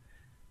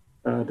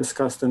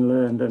discussed and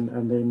learned.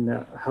 And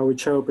then how it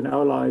shows up in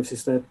our lives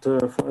is that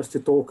for us to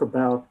talk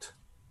about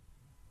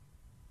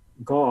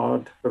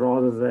God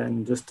rather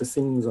than just the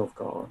things of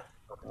God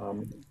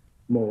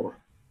more.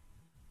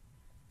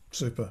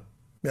 Super.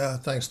 Yeah,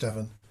 thanks,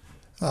 Stefan.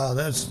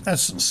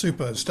 That's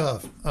super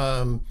stuff.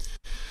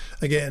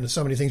 Again,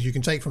 so many things you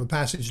can take from a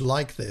passage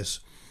like this.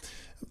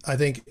 I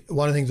think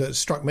one of the things that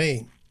struck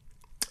me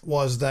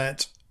was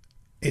that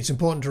it's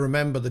important to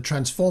remember the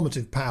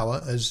transformative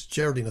power, as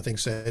Geraldine, I think,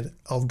 said,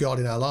 of God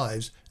in our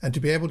lives, and to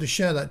be able to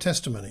share that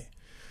testimony.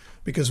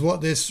 Because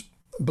what this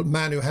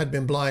man who had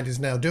been blind is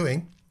now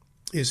doing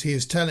is he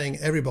is telling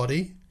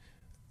everybody,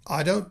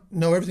 I don't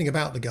know everything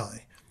about the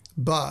guy,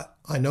 but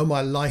I know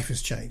my life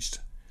has changed,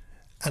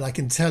 and I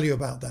can tell you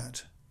about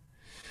that.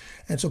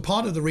 And so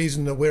part of the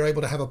reason that we're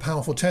able to have a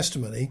powerful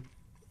testimony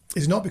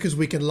is not because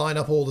we can line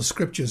up all the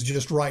scriptures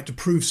just right to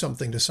prove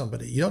something to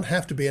somebody. You don't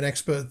have to be an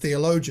expert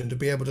theologian to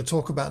be able to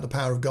talk about the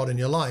power of God in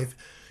your life.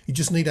 You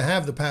just need to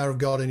have the power of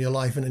God in your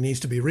life, and it needs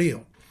to be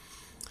real.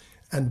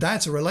 And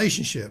that's a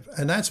relationship,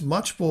 and that's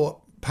much more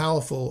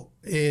powerful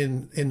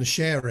in the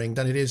sharing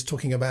than it is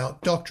talking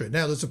about doctrine.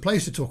 Now, there's a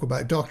place to talk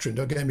about doctrine,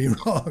 don't get me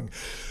wrong,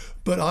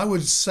 but I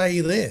would say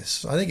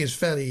this, I think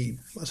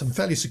I'm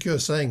fairly secure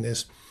saying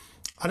this,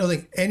 I don't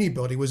think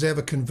anybody was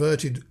ever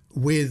converted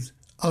with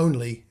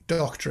only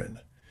doctrine.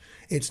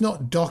 It's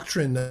not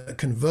doctrine that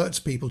converts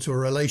people to a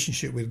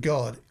relationship with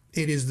God.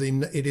 It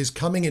is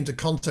coming into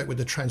contact with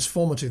the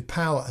transformative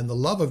power and the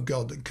love of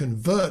God that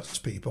converts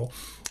people.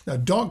 Now,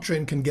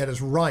 doctrine can get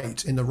us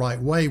right in the right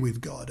way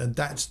with God, and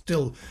that's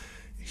still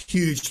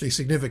hugely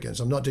significant.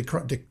 I'm not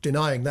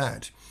denying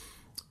that.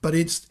 But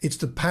it's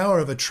the power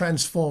of a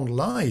transformed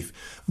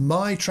life.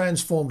 My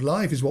transformed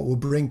life is what will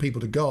bring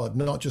people to God,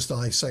 not just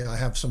I say I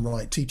have some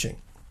right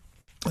teaching.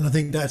 And I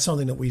think that's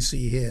something that we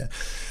see here.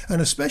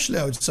 And especially,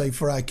 I would say,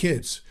 for our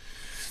kids.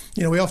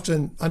 You know, we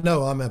often, I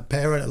know I'm a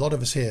parent, a lot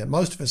of us here,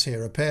 most of us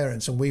here are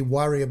parents, and we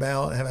worry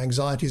about, have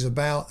anxieties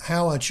about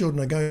how our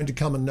children are going to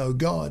come and know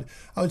God.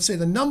 I would say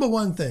the number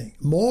one thing,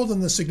 more than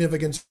the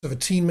significance of a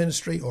teen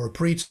ministry or a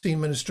pre-teen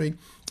ministry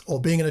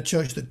or being in a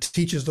church that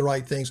teaches the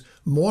right things,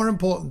 more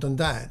important than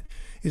that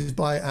is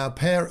by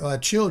our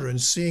children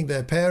seeing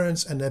their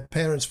parents and their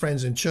parents'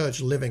 friends in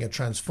church living a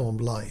transformed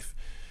life.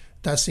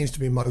 That seems to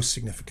be most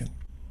significant.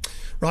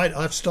 Right,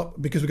 I've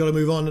stopped because we've got to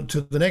move on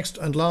to the next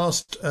and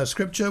last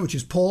scripture, which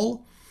is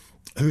Paul,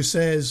 who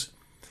says,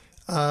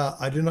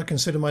 I do not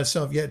consider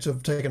myself yet to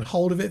have taken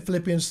hold of it,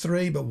 Philippians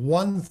 3, but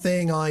one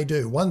thing I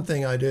do,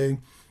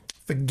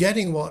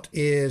 forgetting what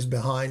is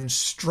behind,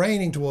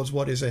 straining towards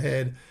what is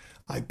ahead,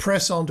 I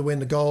press on to win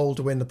the goal,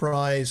 to win the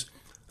prize,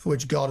 for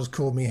which God has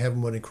called me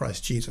heavenward in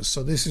Christ Jesus.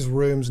 So this is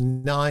rooms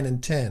 9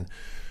 and 10.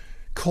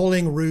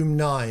 Calling room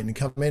 9,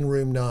 come in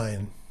room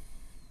 9.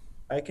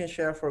 I can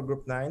share for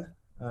group 9.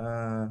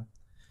 I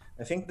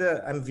think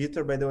I'm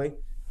Vitor, by the way.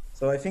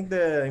 So I think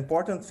the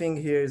important thing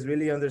here is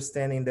really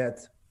understanding that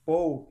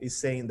Paul is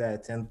saying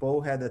that, and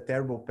Paul had a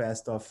terrible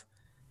past of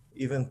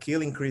even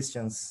killing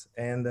Christians.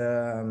 And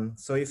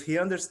so if he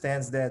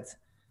understands that,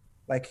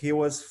 like, he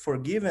was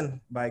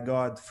forgiven by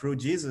God through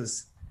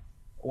Jesus,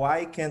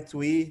 why can't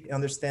we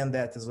understand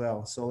that as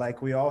well? So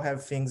like, we all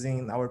have things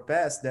in our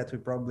past that we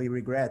probably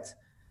regret,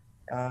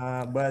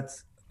 but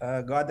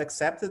God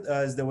accepted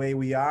us the way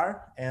we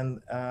are,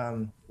 and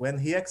when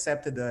he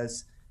accepted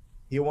us,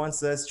 he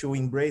wants us to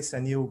embrace a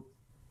new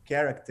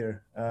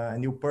character, a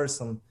new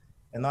person,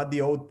 and not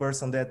the old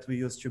person that we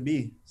used to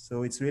be.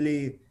 So it's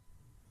really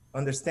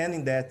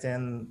understanding that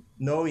and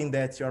knowing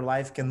that your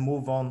life can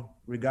move on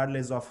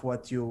regardless of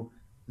what you've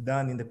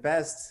done in the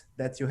past,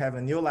 that you have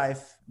a new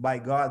life by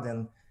God,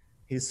 and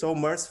he's so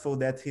merciful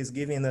that he's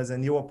giving us a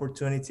new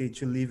opportunity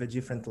to live a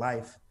different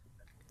life.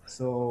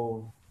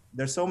 So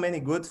there's so many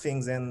good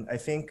things, and I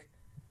think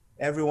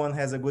everyone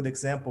has a good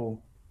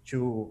example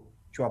to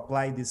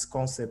apply this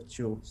concept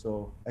to.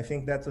 So I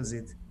think that was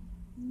it.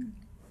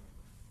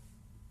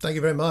 Thank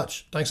you very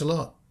much. Thanks a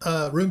lot.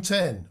 Room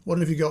 10, what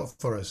have you got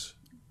for us?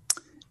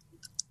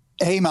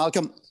 Hey,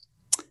 Malcolm.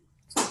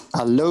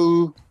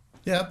 Hello.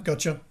 Yeah,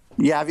 gotcha.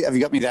 Yeah, have you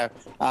got me there?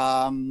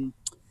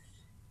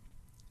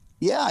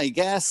 Yeah, I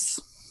guess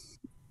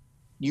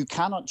you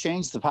cannot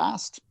change the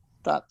past.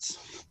 That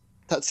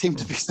seemed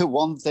to be the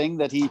one thing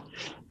that he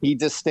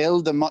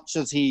distilled, and much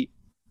as he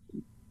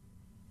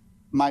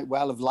might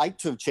well have liked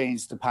to have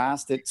changed the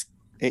past, it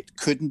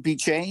couldn't be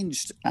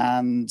changed.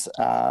 And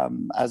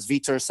as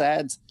Vitor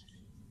said,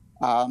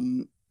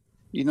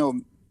 you know,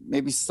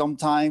 maybe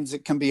sometimes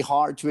it can be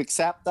hard to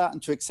accept that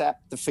and to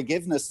accept the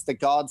forgiveness that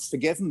God's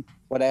forgiven,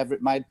 whatever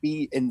it might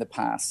be in the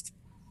past.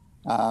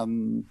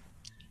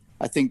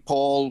 I think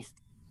Paul,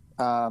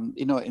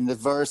 you know, in the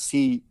verse,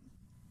 he's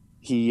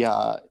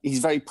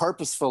very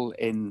purposeful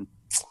in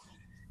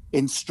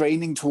in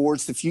straining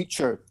towards the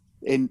future,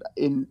 in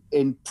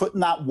putting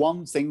that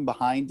one thing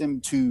behind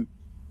him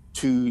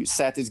to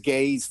set his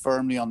gaze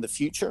firmly on the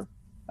future.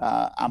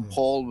 And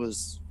Paul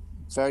was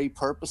very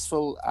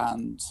purposeful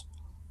and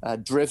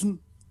driven,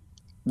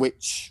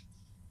 which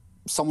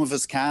some of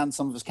us can,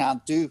 some of us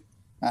can't do.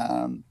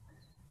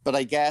 But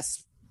I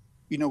guess,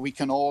 we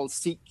can all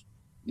seek,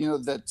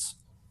 that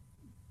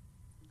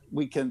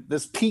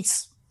there's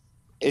peace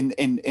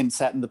in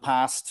setting the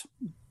past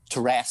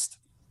to rest.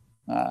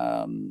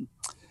 And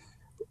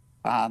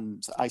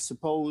I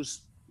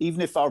suppose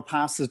even if our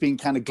past has been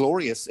kind of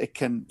glorious, it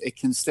can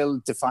still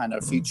define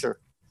our future.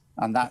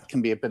 And that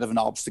can be a bit of an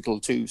obstacle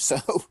too. So,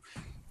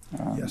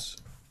 yes.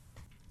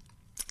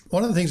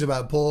 One of the things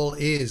about Paul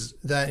is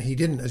that he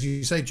didn't, as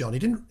you say, John,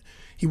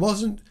 he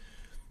wasn't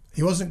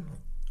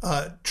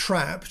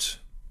trapped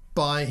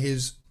by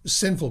his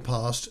sinful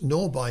past,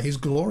 nor by his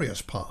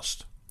glorious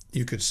past,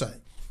 you could say.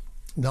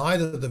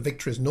 Neither the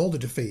victories nor the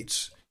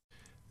defeats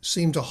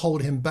seemed to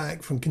hold him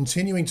back from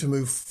continuing to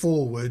move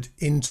forward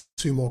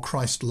into more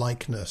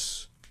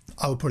Christ-likeness.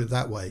 I would put it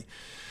that way.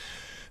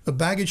 The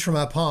baggage from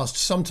our past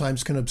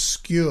sometimes can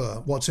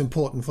obscure what's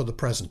important for the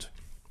present.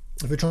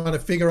 If we're trying to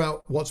figure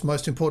out what's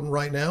most important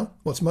right now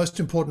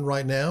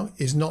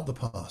is not the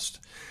past.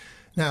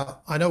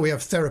 Now, I know we have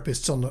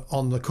therapists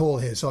on the call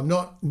here, so I'm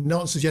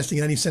not suggesting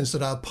in any sense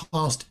that our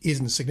past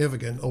isn't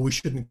significant or we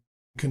shouldn't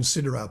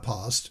consider our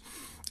past.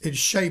 It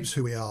shapes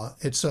who we are.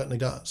 It certainly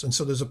does. And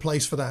so there's a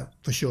place for that,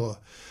 for sure.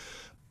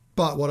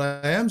 But what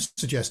I am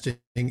suggesting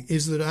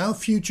is that our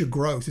future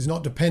growth is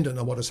not dependent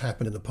on what has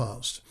happened in the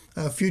past.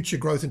 Our future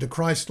growth into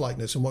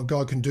Christ-likeness and what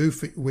God can do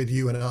with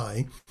you and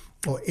I,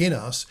 or in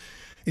us,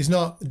 is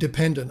not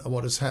dependent on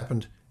what has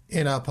happened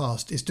in our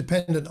past. It's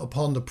dependent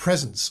upon the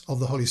presence of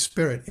the Holy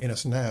Spirit in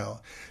us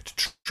now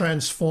to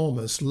transform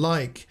us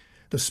like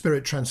the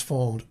Spirit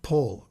transformed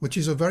Paul, which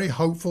is a very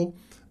hopeful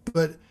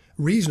but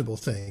reasonable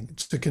thing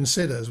to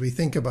consider as we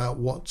think about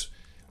what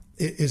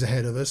is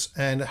ahead of us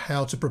and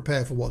how to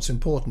prepare for what's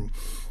important.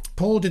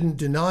 Paul didn't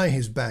deny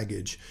his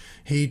baggage.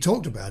 He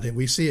talked about it.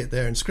 We see it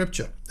there in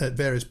Scripture at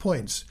various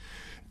points.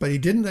 But he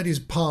didn't let his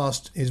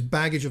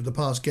baggage of the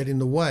past get in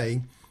the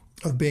way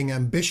of being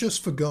ambitious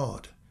for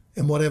God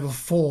in whatever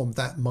form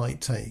that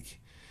might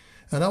take.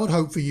 And I would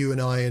hope for you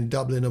and I in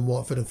Dublin and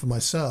Watford and for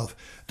myself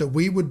that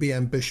we would be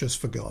ambitious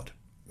for God.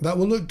 That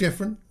will look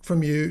different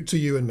from you to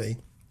you and me.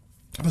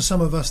 For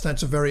some of us,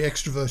 that's a very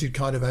extroverted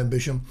kind of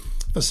ambition.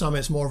 For some,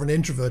 it's more of an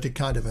introverted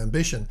kind of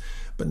ambition.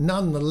 But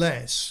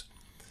nonetheless,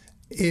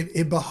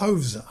 it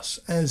behoves us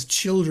as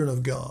children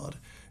of God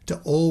to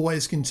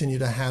always continue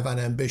to have an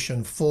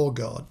ambition for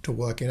God to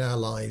work in our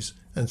lives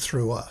and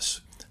through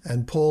us.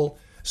 And Paul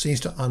seems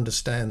to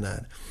understand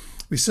that.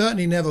 We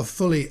certainly never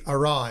fully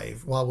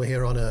arrive while we're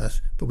here on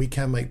earth, but we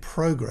can make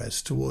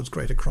progress towards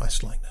greater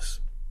Christ-likeness.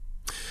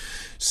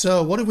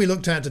 So what have we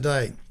looked at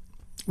today?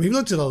 We've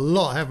looked at a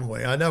lot, haven't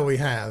we? I know we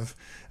have.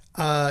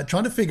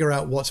 Trying to figure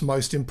out what's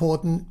most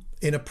important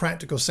in a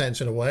practical sense,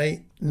 in a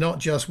way. Not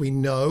just we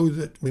know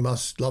that we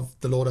must love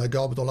the Lord our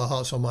God with all our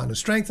heart, soul, mind, and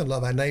strength, and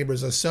love our neighbour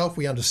as ourselves.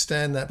 We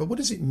understand that. But what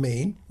does it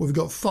mean? We've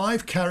got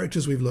 5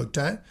 characters we've looked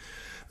at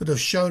that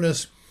have shown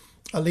us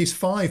at least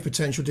 5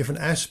 potential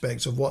different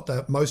aspects of what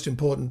that most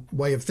important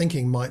way of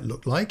thinking might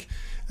look like,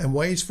 and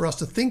ways for us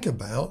to think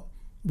about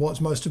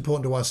what's most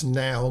important to us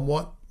now and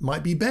what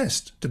might be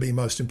best to be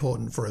most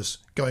important for us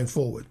going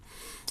forward.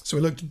 So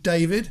we looked at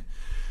David,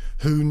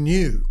 who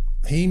knew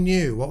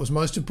what was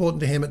most important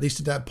to him, at least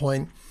at that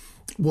point,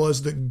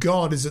 was that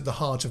God is at the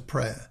heart of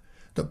prayer.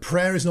 That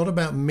prayer is not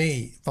about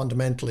me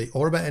fundamentally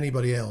or about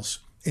anybody else.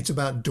 It's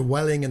about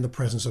dwelling in the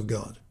presence of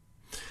God.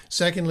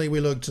 Secondly, we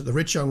looked at the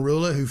rich young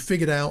ruler who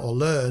figured out or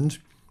learned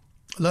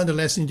a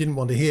lesson he didn't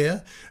want to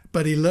hear,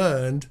 but he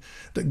learned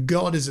that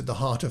God is at the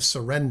heart of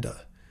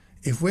surrender.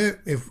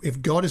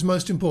 If God is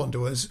most important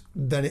to us,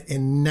 then it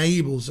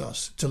enables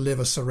us to live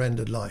a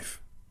surrendered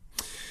life.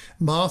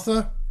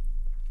 Martha,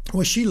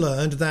 well, she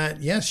learned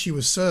that, yes, she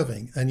was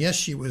serving, and yes,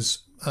 she was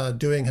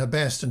doing her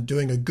best and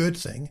doing a good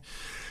thing,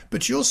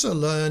 but she also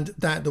learned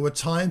that there were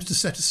times to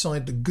set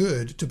aside the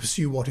good to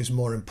pursue what is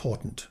more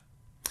important.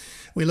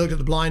 We looked at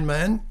the blind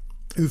man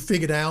who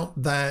figured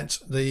out that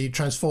the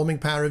transforming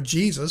power of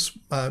Jesus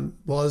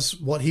was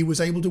what he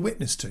was able to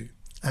witness to.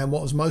 And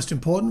what was most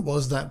important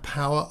was that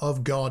power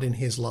of God in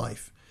his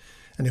life.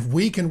 And if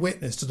we can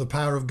witness to the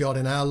power of God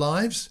in our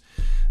lives,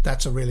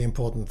 that's a really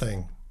important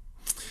thing.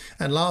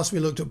 And last, we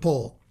looked at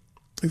Paul,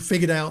 who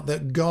figured out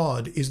that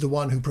God is the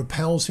one who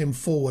propels him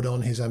forward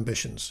on his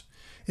ambitions.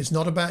 It's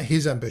not about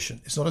his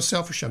ambition. It's not a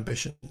selfish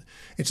ambition.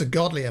 It's a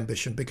godly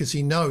ambition, because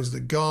he knows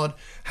that God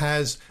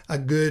has a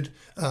good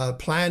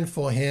plan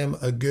for him,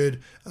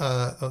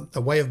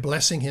 a way of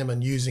blessing him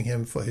and using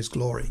him for his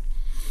glory.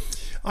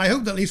 I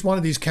hope that at least one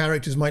of these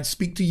characters might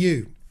speak to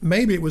you.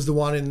 Maybe it was the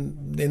one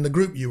in the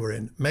group you were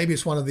in. Maybe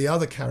it's one of the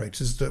other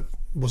characters that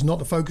was not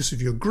the focus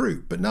of your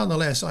group. But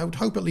nonetheless, I would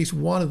hope at least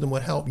one of them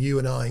would help you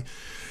and I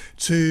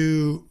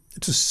to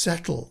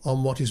settle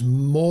on what is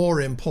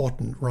more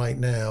important right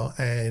now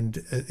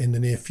and in the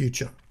near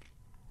future.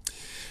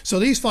 So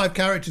these 5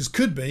 characters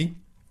could be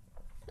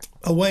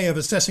a way of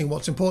assessing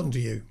what's important to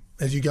you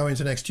as you go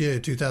into next year,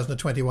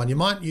 2021. You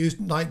might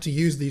like to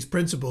use these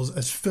principles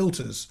as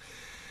filters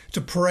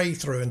to pray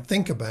through and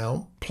think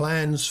about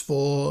plans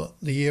for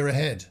the year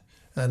ahead.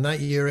 And that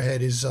year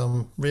ahead is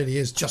really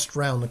is just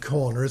round the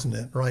corner, isn't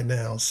it, right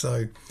now?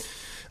 So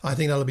I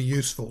think that'll be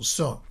useful.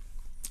 So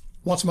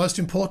what's most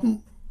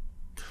important?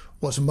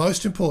 What's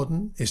most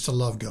important is to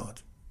love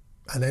God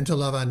and then to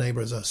love our neighbor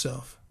as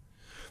ourselves.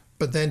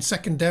 But then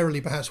secondarily,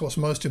 perhaps what's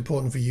most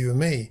important for you and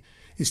me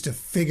is to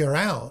figure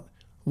out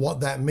what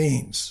that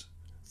means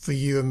for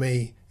you and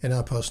me in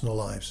our personal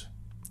lives.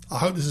 I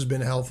hope this has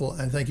been helpful,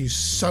 and thank you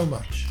so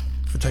much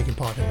for taking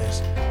part in this.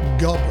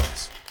 God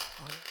bless.